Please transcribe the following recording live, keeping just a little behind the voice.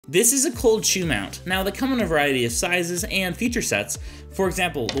This is a cold shoe mount. Now, they come in a variety of sizes and feature sets. For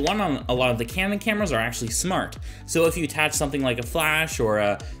example, the one on a lot of the Canon cameras are actually smart. So if you attach something like a flash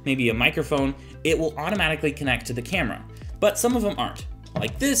or maybe a microphone, it will automatically connect to the camera. But some of them aren't,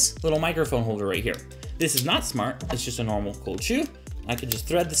 like this little microphone holder right here. This is not smart, it's just a normal cold shoe. I can just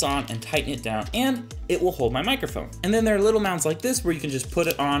thread this on and tighten it down, and it will hold my microphone. And then there are little mounts like this where you can just put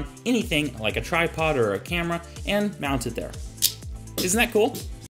it on anything like a tripod or a camera and mount it there. Isn't that cool?